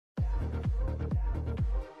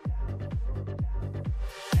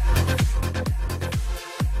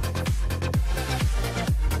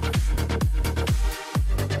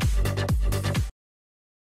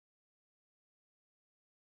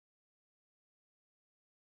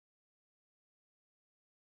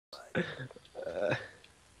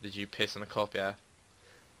Did you piss in a cup, yeah?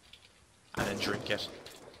 And then drink it.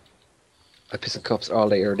 I piss in cups all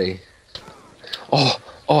day, every day. Oh,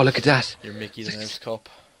 look at that. Your Mickey Mouse cup.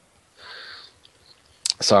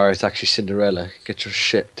 Sorry, it's actually Cinderella. Get your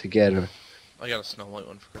shit together. I got a Snow White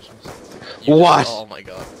one for Christmas. What? Oh my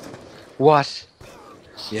god. What?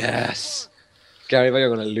 Yes. Gary,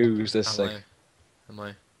 you're gonna lose this thing. Am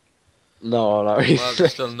I? No, not really. Well,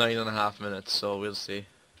 there's still 9.5 minutes, so we'll see.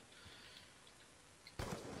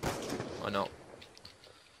 Oh no.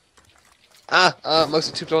 Mouse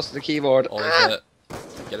is too close to the keyboard.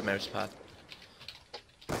 Get a mouse pad.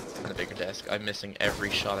 And a bigger desk. I'm missing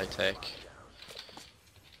every shot I take.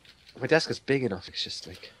 My desk is big enough, it's just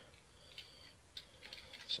like...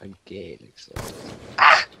 I'm gay, like so.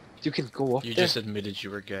 You can go up You there. just admitted you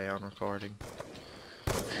were gay on recording.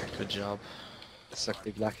 Good job. Suck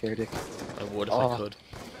big black hair dick. I would if I could.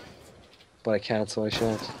 But I can't, so I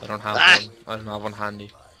shan't. I don't have one. I don't have one handy.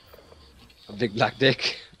 A big black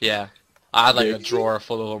dick. Yeah. I had like a drawer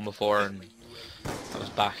full of them before and I was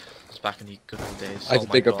back in the good old days. I have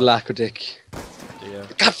a bigger blacker dick. Yeah.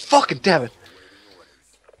 God fucking damn it!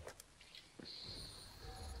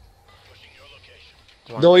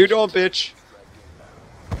 No, you don't, bitch.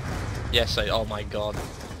 Yes, oh my god.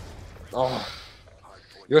 Oh.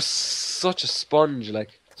 You're such a sponge,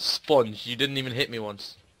 like. Sponge, you didn't even hit me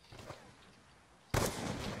once.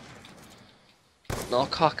 No,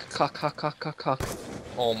 cock.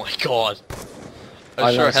 Oh my god.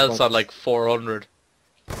 I'm sure health's at like 400.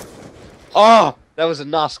 Oh! That was a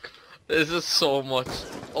nosk. This is so much.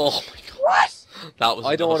 Oh my god. What? That was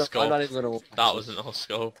I don't want to. scope. I'm not even gonna. That was no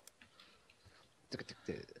scope.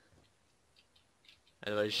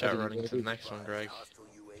 Anyway, shout running to the next one, Greg.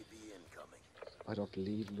 I don't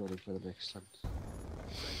believe in running for the next time.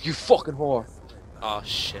 You fucking whore! Oh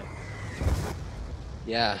shit.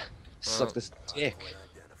 Yeah. Suck this dick.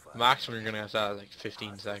 Maximum you're gonna have to add like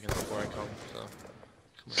 15 seconds before I come, so.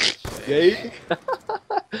 Come on, Gay?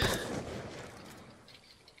 Do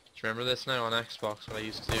you remember this now on Xbox, what I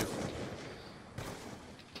used to do?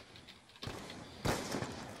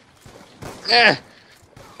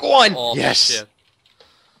 Go on! Oh, yes! Shit.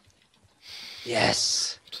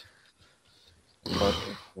 Yes!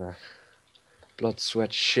 Blood,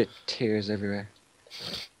 sweat, shit, tears everywhere.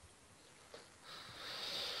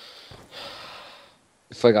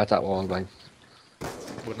 If I got that wall bang.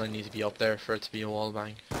 Wouldn't I need to be up there for it to be a wall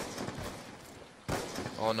bang?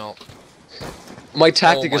 Oh no. My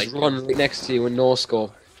tactic is run right next to you with no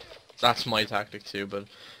scope. That's my tactic too, but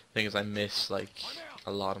the thing is I miss like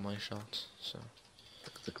a lot of my shots, so.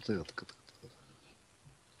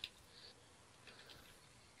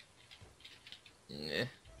 Yeah.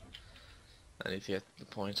 I need to get the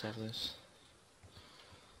points off this.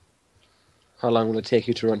 How long will it take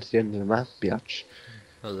you to run to the end of the map, biatch?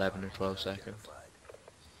 11 or 12 seconds.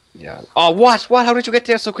 Yeah. Oh, what? What? How did you get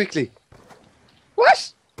there so quickly?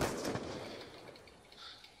 What?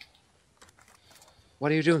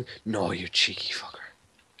 What are you doing? No, you cheeky fucker.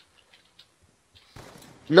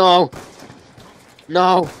 No!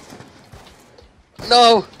 No!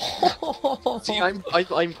 No! See, I'm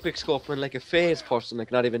quick scoping like a phase person,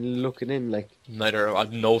 like not even looking in, like. Neither.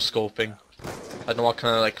 I've no scoping. I don't know what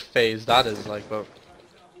kind of like phase that is like, but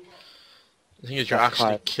the thing is, you're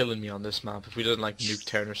actually killing me on this map. If we did like Nuke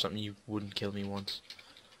Town or something, you wouldn't kill me once.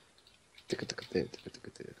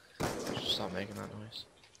 Stop making that noise.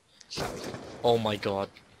 Oh my god.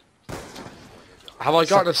 Have I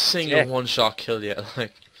gotten a single one-shot kill yet?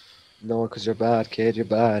 Like. No, because you're bad, kid. You're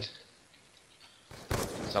bad.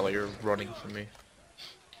 Is that why you're running from me?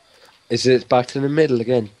 Is it back to the middle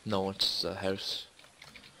again? No, it's a house.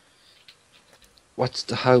 What's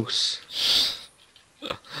the house?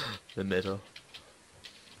 The middle.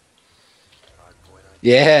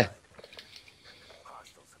 Yeah!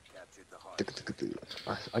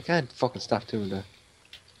 I can't fucking stop doing that.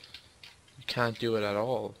 You can't do it at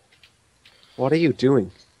all. What are you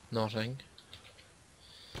doing? Nothing.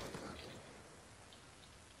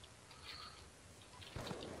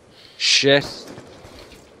 Shit.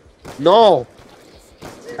 No!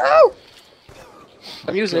 No!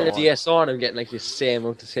 I'm using a DSR and I'm getting like the same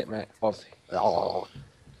amount of hit rate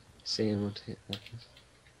same amount of hit rate.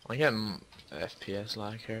 I'm getting FPS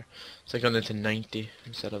lag here. It's like going to 90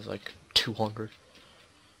 instead of like 200.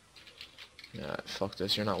 Yeah, fuck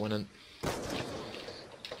this, you're not winning.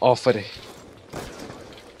 Oh, buddy.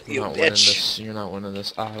 You're not winning this. You're not winning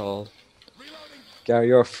this at all. Garry,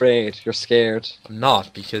 you're afraid. You're scared. I'm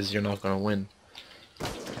not, because you're not gonna win.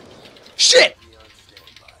 Shit!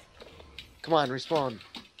 Come on, respawn.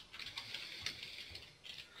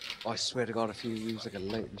 I swear to God, if you use like a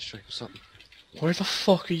lightning strike or something. Where the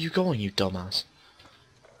fuck are you going, you dumbass?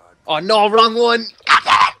 Oh no, wrong one!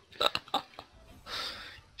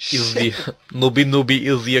 Easy. Nooby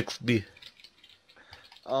easy XB.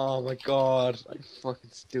 Oh my God, I'm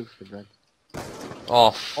fucking stupid, man.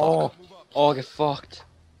 Oh fuck. Oh, get fucked.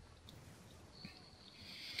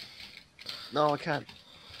 No, I can't.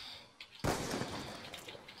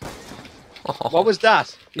 Oh. What was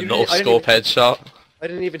that? The no scope headshot. I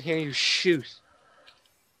didn't even hear you shoot.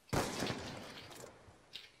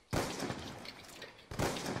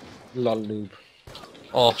 Lol noob.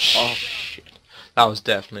 Oh shit. That was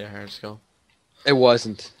definitely a hard scope. It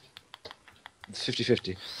wasn't. It's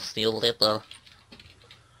 50-50. See you later.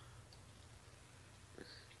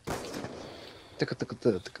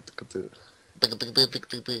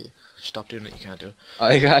 Stop doing it, you can't do it.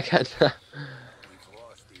 I can't.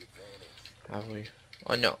 Have we?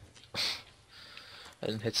 Oh no. I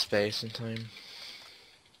didn't hit space in time.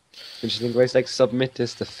 Interesting ways like submit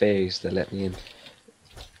this to phase that let me in.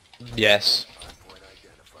 Yes.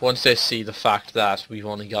 Once they see the fact that we've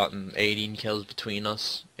only gotten 18 kills between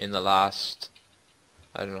us in the last,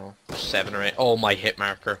 I don't know, 7 or 8. Oh, my hit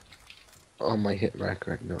marker. Oh, my hit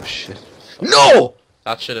marker. No shit. No!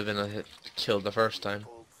 That should have been a hit kill the first time.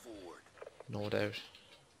 No doubt.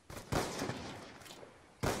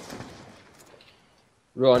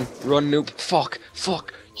 Run, noob.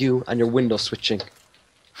 Fuck you and your window switching.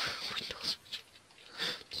 Window switching.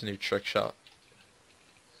 It's a new trick shot.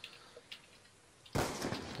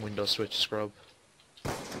 Window switch scrub.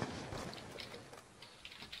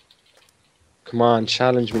 Come on,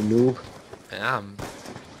 challenge me, noob. I am.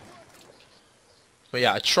 But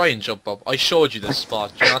yeah, I try and jump up. I showed you this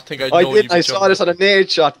spot. Do you not think I know I did. I saw this on a nade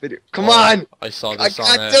shot video. Come on! I saw this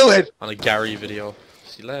on a Garreh video.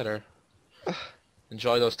 See you later.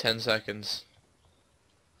 Enjoy those 10 seconds.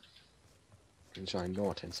 Enjoy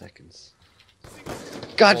no 10 seconds.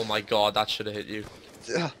 God! Oh my god, that should have hit you.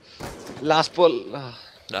 Last bullet.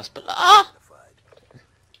 Last bullet. Ah!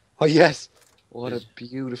 Oh yes! What a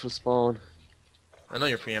beautiful spawn. I know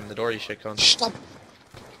you're preempting the door, you shit cunt. Stop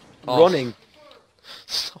Oh. running.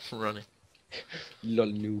 Stop running. Lol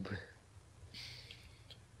noob.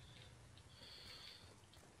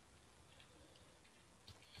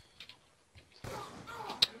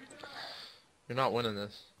 You're not winning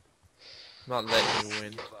this. I'm not letting you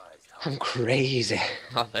win. I'm crazy.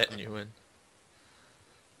 Not letting you win.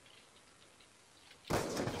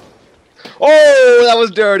 Oh, that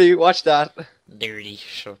was dirty. Watch that. Dirty.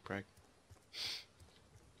 Shut up, Greg.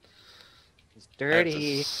 It's I have to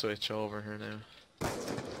dirty. switch over here now.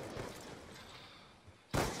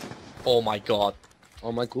 Oh my god.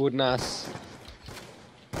 Oh my goodness.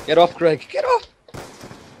 Get off, Greg. Get off.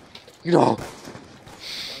 No.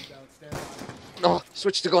 No.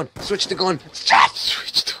 Switch the gun. Switch the gun.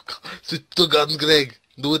 Switch to gun, Greg.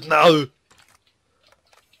 Do it now.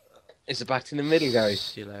 Is it back to the middle, Garry?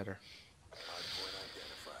 See you later.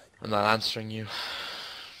 I'm not answering you.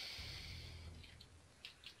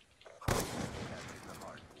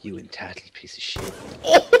 You entitled piece of shit.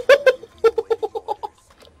 Oh!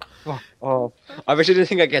 Oh. I wish I didn't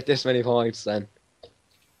think I'd get this many points then.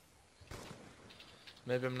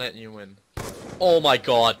 Maybe I'm letting you win. Oh my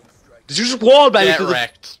god. Did you just wallbang Get into the...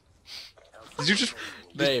 wrecked. Did you just...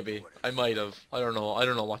 Maybe. I might have. I don't know. I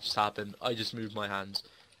don't know what just happened. I just moved my hands.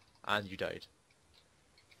 And you died.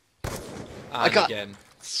 And I got... again.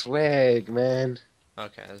 Swag, man.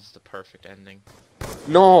 Okay, this is the perfect ending.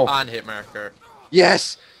 No. And hit marker.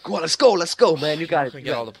 Yes. Go on, let's go, man. You got You it. can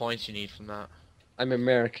get all the points you need from that. I'm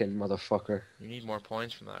American, motherfucker. You need more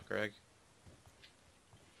points from that, Greg.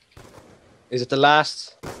 Is it the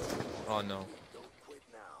last? Oh no.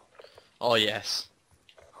 Oh yes.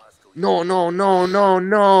 No.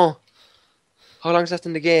 How long is left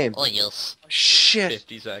in the game? Oh yes. Shit.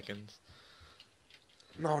 50 seconds.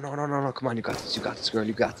 No. Come on, you got this, girl.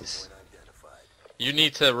 You got this. You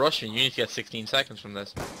need to rush me. You need to get 16 seconds from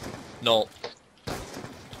this. No.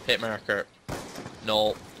 Hit marker.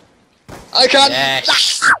 No. I can't.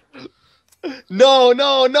 Yes. No.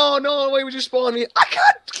 Why would you spawn me? I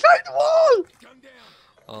can't climb the wall.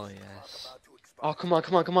 Oh yes. Oh, come on.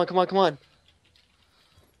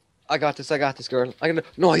 I got this, girl.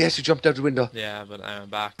 No, yes, you jumped out the window. Yeah, but I'm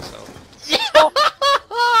back, so.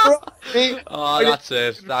 Me? Oh, that's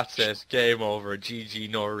it. Game over. GG,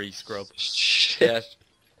 no re-scrub. Shit. Get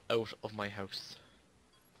out of my house.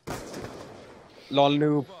 Lol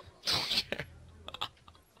noob. Don't care.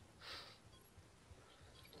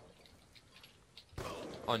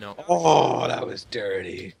 Oh no. Oh, that was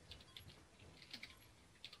dirty.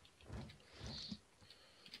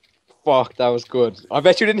 Fuck, that was good. I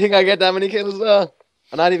bet you didn't think I'd get that many kills though.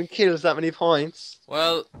 And not even kills, that many points.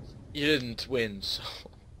 Well, you didn't win, so...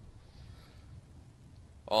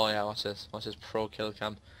 Oh yeah, what's this? What's this pro kill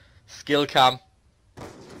cam? Skill cam.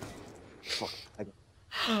 Fuck.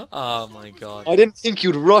 Oh my god. I didn't think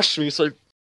you'd rush me, so I